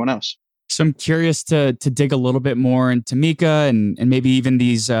everyone else. So I'm curious to dig a little bit more into MiCA and maybe even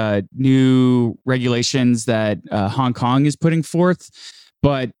these new regulations that Hong Kong is putting forth.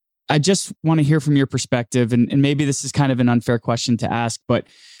 But I just want to hear from your perspective, and maybe this is kind of an unfair question to ask, but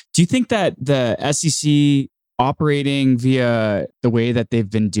do you think that the SEC operating via the way that they've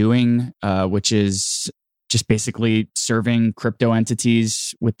been doing, which is just basically serving crypto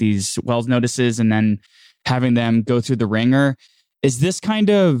entities with these Wells notices and then having them go through the ringer, is this kind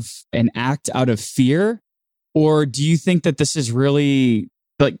of an act out of fear? Or do you think that this is really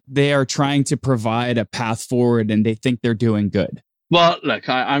like they are trying to provide a path forward and they think they're doing good? Well, look,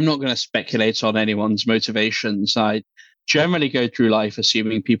 I'm not going to speculate on anyone's motivations. I generally go through life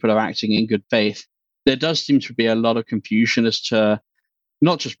assuming people are acting in good faith. There does seem to be a lot of confusion as to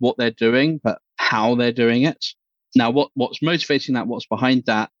not just what they're doing, but how they're doing it. Now, what's motivating that, what's behind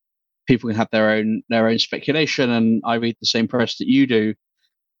that, people can have their own speculation, and I read the same press that you do.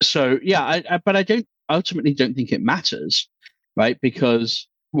 So yeah, but I ultimately don't think it matters, right? Because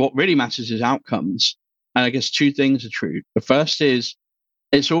what really matters is outcomes. And I guess two things are true. The first is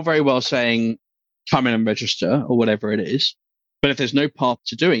it's all very well saying come in and register or whatever it is, but if there's no path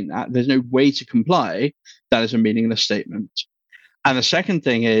to doing that, there's no way to comply, that is a meaningless statement. And the second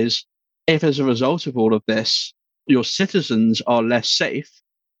thing is, if as a result of all of this, your citizens are less safe,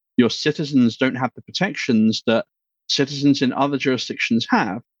 your citizens don't have the protections that citizens in other jurisdictions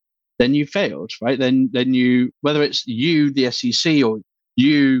have, then you failed, right? Then you, whether it's you, the SEC, or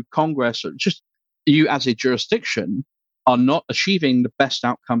you, Congress, or just you as a jurisdiction, are not achieving the best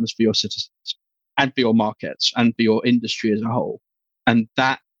outcomes for your citizens and for your markets and for your industry as a whole. And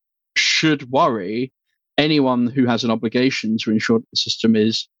that should worry anyone who has an obligation to ensure that the system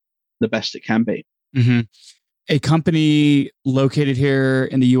is the best it can be. Mm-hmm. A company located here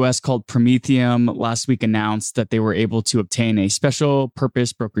in the US called Prometheum last week announced that they were able to obtain a special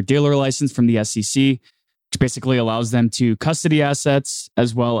purpose broker-dealer license from the SEC, which basically allows them to custody assets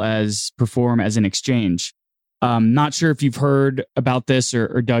as well as perform as an exchange. Not sure if you've heard about this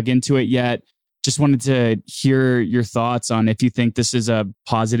or dug into it yet. Just wanted to hear your thoughts on if you think this is a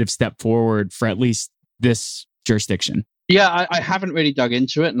positive step forward for at least this jurisdiction. Yeah, I haven't really dug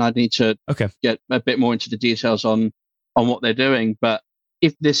into it, and I need to get a bit more into the details on what they're doing. But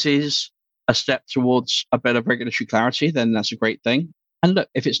if this is a step towards a better regulatory clarity, then that's a great thing. And look,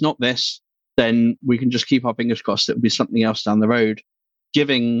 if it's not this, then we can just keep our fingers crossed it will be something else down the road,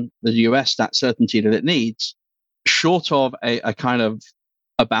 giving the US that certainty that it needs, short of a kind of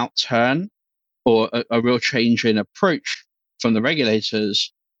about turn or a real change in approach from the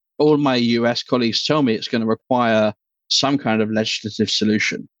regulators. All my US colleagues tell me it's going to require some kind of legislative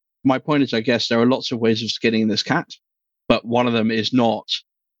solution. My point is, I guess there are lots of ways of skinning this cat, but one of them is not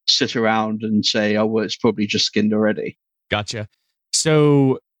sit around and say, oh, well, it's probably just skinned already. Gotcha.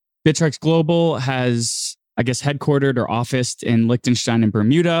 So Bittrex Global has, I guess, headquartered or officed in Liechtenstein and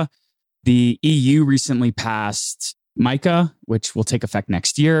Bermuda. The EU recently passed MiCA, which will take effect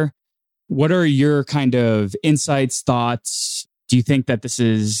next year. What are your kind of insights, thoughts? Do you think that this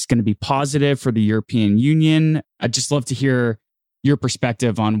is going to be positive for the European Union? I'd just love to hear your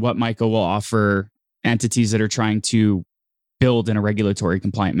perspective on what MiCA will offer entities that are trying to build in a regulatory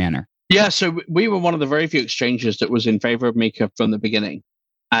compliant manner. Yeah, so we were one of the very few exchanges that was in favor of MiCA from the beginning.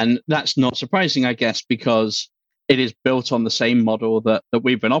 And that's not surprising, I guess, because it is built on the same model that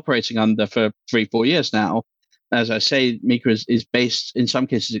we've been operating under for 3-4 years now. As I say, MiCA is based in some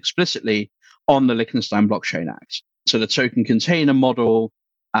cases explicitly on the Liechtenstein Blockchain Act. So the token container model,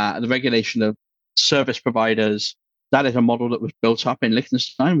 the regulation of service providers, that is a model that was built up in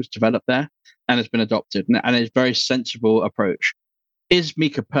Liechtenstein, was developed there, and has been adopted. And it's a very sensible approach. Is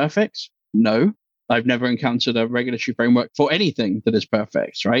MiCA perfect? No. I've never encountered a regulatory framework for anything that is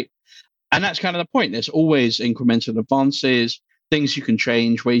perfect, right? And that's kind of the point. There's always incremental advances, things you can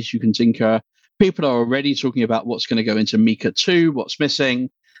change, ways you can tinker. People are already talking about what's going to go into MiCA 2, what's missing.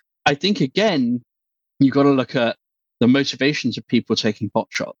 I think, again, you've got to look at the motivations of people taking pot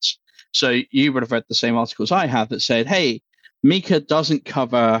shots. So you would have read the same articles I have that said, hey, MiCA doesn't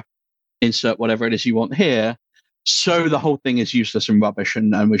cover insert whatever it is you want here, so the whole thing is useless and rubbish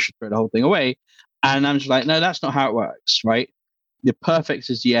and we should throw the whole thing away. And I'm just like, no, that's not how it works, right? The perfect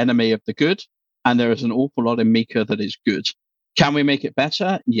is the enemy of the good. And there is an awful lot in Mika that is good. Can we make it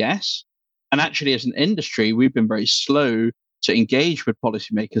better? Yes. And actually, as an industry, we've been very slow to engage with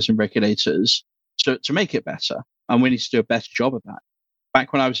policymakers and regulators to make it better. And we need to do a better job of that.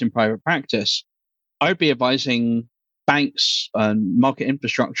 Back when I was in private practice, I'd be advising banks and market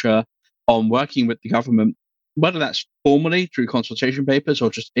infrastructure on working with the government, whether that's formally through consultation papers or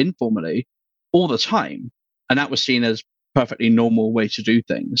just informally, all the time. And that was seen as perfectly normal way to do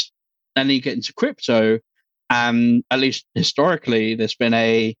things. And then you get into crypto, and at least historically, there's been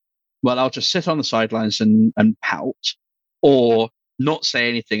I'll just sit on the sidelines and pout, or not say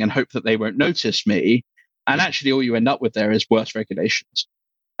anything and hope that they won't notice me. And actually, all you end up with there is worse regulations.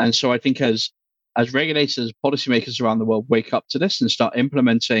 And so I think as regulators, policymakers around the world wake up to this and start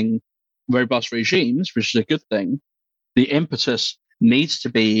implementing robust regimes, which is a good thing, the impetus needs to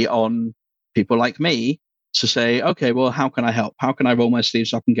be on people like me to say, okay, well, how can I help? How can I roll my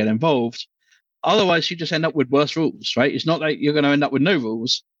sleeves up and get involved? Otherwise, you just end up with worse rules, right? It's not like you're going to end up with no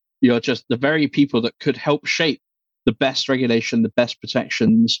rules. You're just the very people that could help shape the best regulation, the best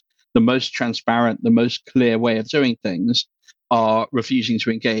protections, the most transparent, the most clear way of doing things are refusing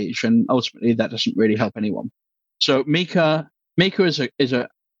to engage. And ultimately, that doesn't really help anyone. So Mika is a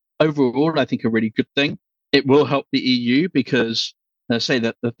overall, I think, a really good thing. It will help the EU because I say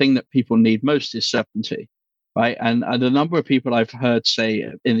that the thing that people need most is certainty, right? And the number of people I've heard say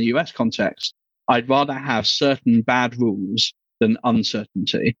in the US context, I'd rather have certain bad rules than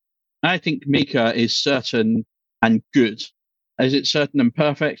uncertainty. And I think Mika is certain and good. Is it certain and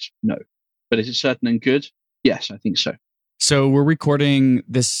perfect? No. But is it certain and good? Yes, I think so. So we're recording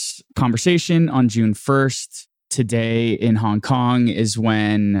this conversation on June 1st. Today in Hong Kong is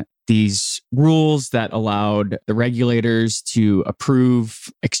when these rules that allowed the regulators to approve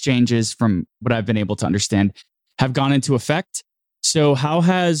exchanges, from what I've been able to understand, have gone into effect. So how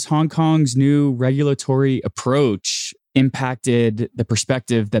has Hong Kong's new regulatory approach impacted the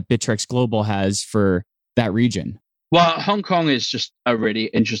perspective that Bittrex Global has for that region? Well, Hong Kong is just a really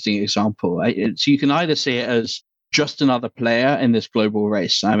interesting example. So you can either see it as just another player in this global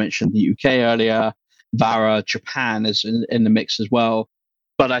race. I mentioned the UK earlier. Vara, Japan is in the mix as well.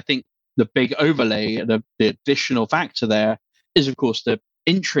 But I think the big overlay, the additional factor there is, of course, the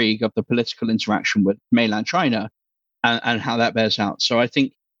intrigue of the political interaction with mainland China and how that bears out. So I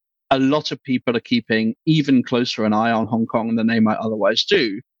think a lot of people are keeping even closer an eye on Hong Kong than they might otherwise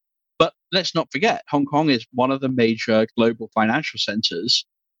do. But let's not forget, Hong Kong is one of the major global financial centers,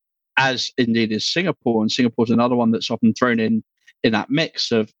 as indeed is Singapore. And Singapore is another one that's often thrown in that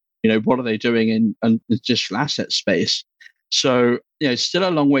mix of, what are they doing in the digital asset space? So, it's still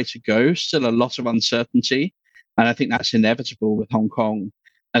a long way to go, still a lot of uncertainty. And I think that's inevitable with Hong Kong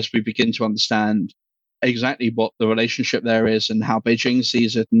as we begin to understand exactly what the relationship there is and how Beijing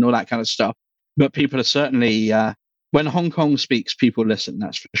sees it and all that kind of stuff. But people are certainly, when Hong Kong speaks, people listen,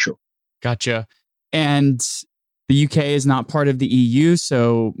 that's for sure. Gotcha. And the UK is not part of the EU,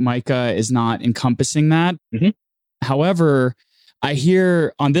 so MiCA is not encompassing that. Mm-hmm. However, I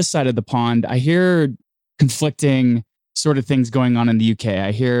hear on this side of the pond, I hear conflicting sort of things going on in the UK.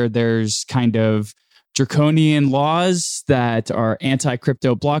 I hear there's kind of draconian laws that are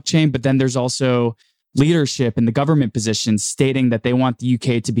anti-crypto blockchain, but then there's also leadership in the government positions stating that they want the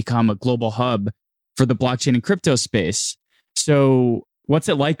UK to become a global hub for the blockchain and crypto space. So what's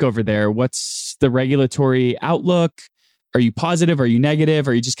it like over there? What's the regulatory outlook? Are you positive? Are you negative?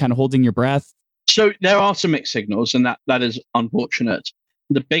 Are you just kind of holding your breath? So there are some mixed signals, and that is unfortunate.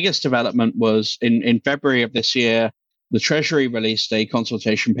 The biggest development was in February of this year, the Treasury released a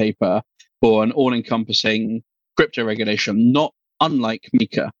consultation paper for an all-encompassing crypto regulation, not unlike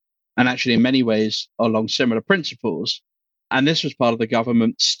MiCA, and actually in many ways along similar principles. And this was part of the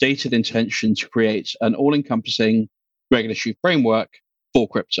government's stated intention to create an all-encompassing regulatory framework for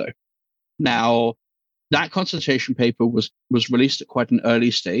crypto. Now, that consultation paper was released at quite an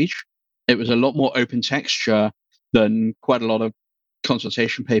early stage. It was a lot more open texture than quite a lot of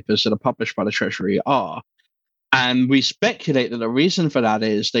consultation papers that are published by the Treasury are. And we speculate that the reason for that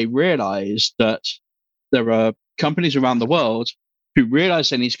is they realize that there are companies around the world who realize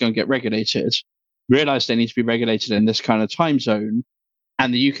they need to go and get regulated, realize they need to be regulated in this kind of time zone.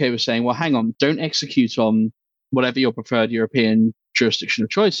 And the UK was saying, well, hang on, don't execute on whatever your preferred European jurisdiction of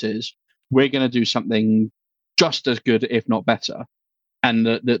choice is. We're going to do something just as good, if not better. And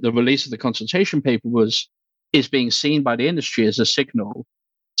the release of the consultation paper is being seen by the industry as a signal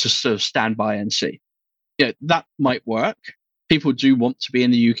to sort of stand by and see. That might work. People do want to be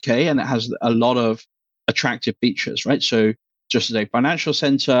in the UK, and it has a lot of attractive features, right? So just as a financial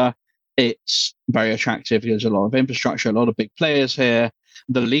center, it's very attractive. There's a lot of infrastructure, a lot of big players here.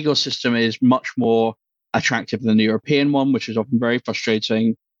 The legal system is much more attractive than the European one, which is often very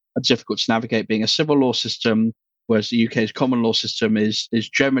frustrating and difficult to navigate, being a civil law system, whereas the UK's common law system is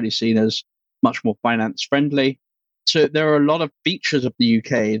generally seen as much more finance friendly. So there are a lot of features of the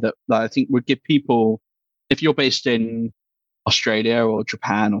UK that I think would give people, if you're based in Australia or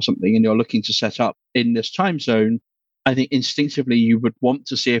Japan or something, and you're looking to set up in this time zone, I think instinctively you would want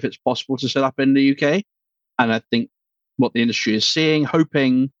to see if it's possible to set up in the UK. And I think what the industry is seeing,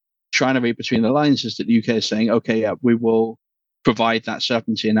 hoping, trying to read between the lines, is that the UK is saying, okay, yeah, we will provide that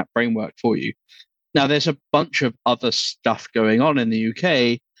certainty and that framework for you. Now, there's a bunch of other stuff going on in the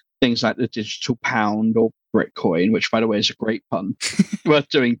UK, things like the digital pound or Bitcoin, which, by the way, is a great pun, worth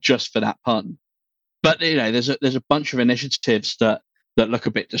doing just for that pun. But there's a bunch of initiatives that look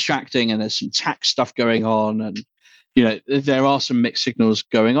a bit distracting, and there's some tax stuff going on, and there are some mixed signals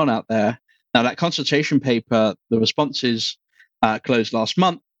going on out there. Now, that consultation paper, the responses closed last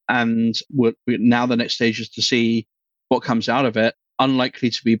month, and now the next stage is to see what comes out of it. Unlikely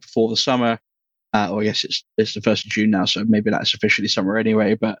to be before the summer, or I guess it's the 1st of June now, so maybe that's officially summer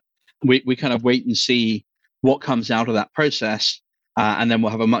anyway. But we kind of wait and see what comes out of that process. And then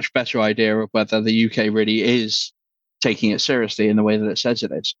we'll have a much better idea of whether the UK really is taking it seriously in the way that it says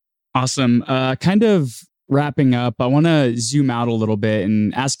it is. Awesome. Kind of wrapping up, I want to zoom out a little bit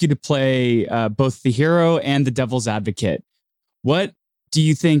and ask you to play both the hero and the devil's advocate. What do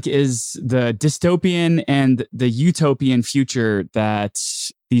you think is the dystopian and the utopian future that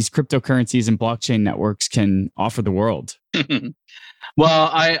these cryptocurrencies and blockchain networks can offer the world? Well,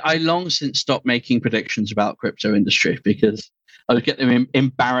 I long since stopped making predictions about crypto industry because I would get them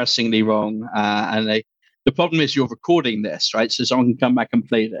embarrassingly wrong. And the problem is you're recording this, right? So someone can come back and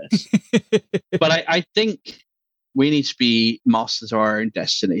play this. But I think we need to be masters of our own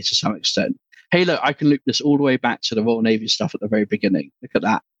destiny to some extent. Hey, look, I can loop this all the way back to the Royal Navy stuff at the very beginning. Look at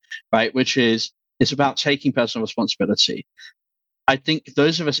that, right? Which is, it's about taking personal responsibility. I think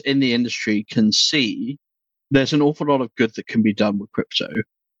those of us in the industry can see there's an awful lot of good that can be done with crypto,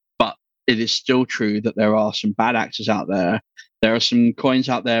 but it is still true that there are some bad actors out there. There are some coins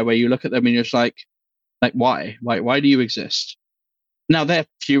out there where you look at them and you're just like why? Why do you exist? Now, they're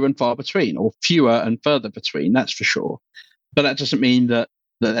few and far between, or fewer and further between, that's for sure. But that doesn't mean that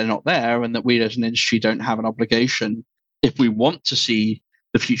they're not there, and that we as an industry don't have an obligation, if we want to see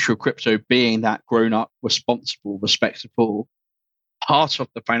the future of crypto being that grown-up, responsible, respectable part of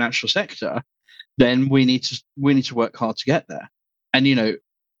the financial sector, then we need to work hard to get there. And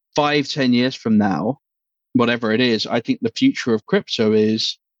 5-10 years from now, whatever it is, I think the future of crypto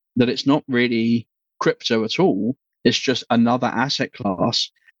is that it's not really crypto at all. It's just another asset class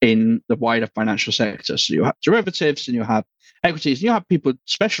in the wider financial sector. So you have derivatives and you have equities, and you have people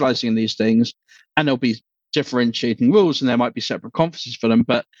specializing in these things, and there'll be differentiating rules, and there might be separate conferences for them,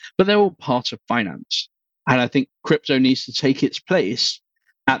 but they're all part of finance. And I think crypto needs to take its place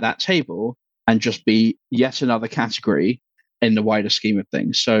at that table and just be yet another category in the wider scheme of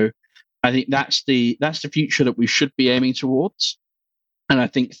things. So I think that's the future that we should be aiming towards. And I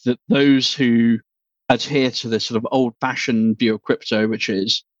think that those who adhere to this sort of old-fashioned view of crypto, which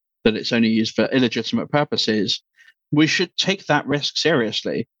is that it's only used for illegitimate purposes, we should take that risk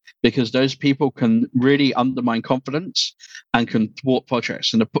seriously, because those people can really undermine confidence and can thwart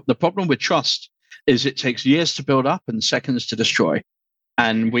projects. And the problem with trust is it takes years to build up and seconds to destroy.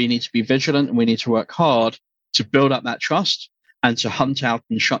 And we need to be vigilant, and we need to work hard to build up that trust and to hunt out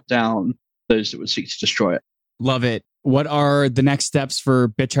and shut down those that would seek to destroy it. Love it. What are the next steps for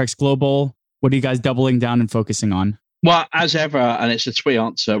Bittrex Global? What are you guys doubling down and focusing on? Well, as ever, and it's a twee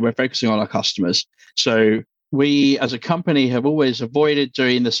answer, we're focusing on our customers. So we as a company have always avoided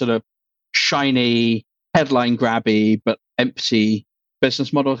doing the sort of shiny, headline grabby, but empty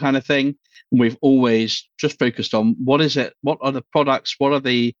business model kind of thing. And we've always just focused on what is it, what are the products, what are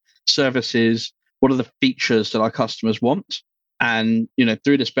the services, what are the features that our customers want. And,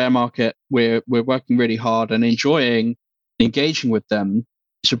 through this bear market, we're working really hard and enjoying engaging with them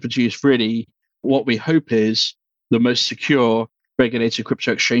to produce really what we hope is the most secure regulated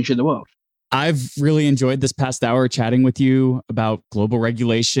crypto exchange in the world. I've really enjoyed this past hour chatting with you about global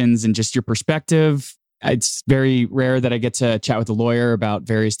regulations and just your perspective. It's very rare that I get to chat with a lawyer about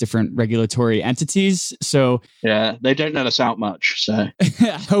various different regulatory entities. So yeah, they don't let us out much. So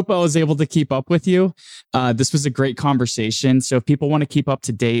I hope I was able to keep up with you. This was a great conversation. So if people want to keep up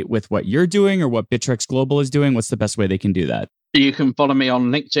to date with what you're doing or what Bittrex Global is doing, what's the best way they can do that? You can follow me on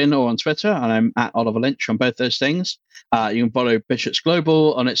LinkedIn or on Twitter, and I'm at Oliver Linch on both those things. You can follow Bittrex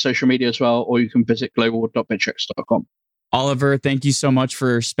Global on its social media as well, or you can visit global.bittrex.com. Oliver, thank you so much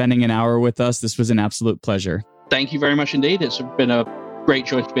for spending an hour with us. This was an absolute pleasure. Thank you very much indeed. It's been a great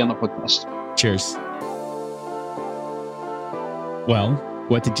joy to be on the podcast. Cheers. Well,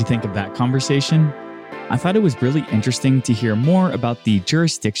 what did you think of that conversation? I thought it was really interesting to hear more about the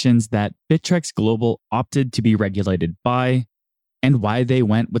jurisdictions that Bittrex Global opted to be regulated by and why they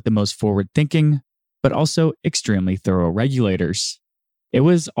went with the most forward-thinking, but also extremely thorough regulators. It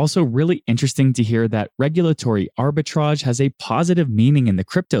was also really interesting to hear that regulatory arbitrage has a positive meaning in the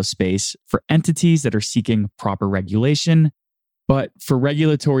crypto space for entities that are seeking proper regulation, but for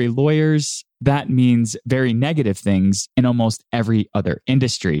regulatory lawyers, that means very negative things in almost every other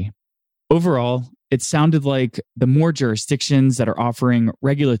industry. Overall, it sounded like the more jurisdictions that are offering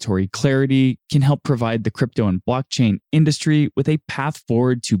regulatory clarity can help provide the crypto and blockchain industry with a path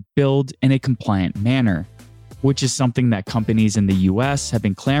forward to build in a compliant manner, which is something that companies in the US have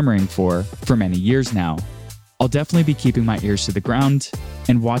been clamoring for many years now. I'll definitely be keeping my ears to the ground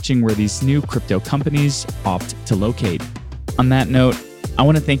and watching where these new crypto companies opt to locate. On that note, I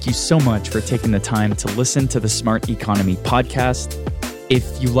want to thank you so much for taking the time to listen to the Smart Economy podcast.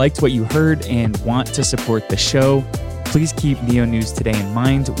 If you liked what you heard and want to support the show, please keep Neo News Today in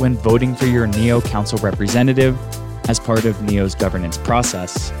mind when voting for your Neo Council representative as part of Neo's governance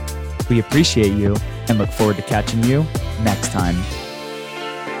process. We appreciate you and look forward to catching you next time.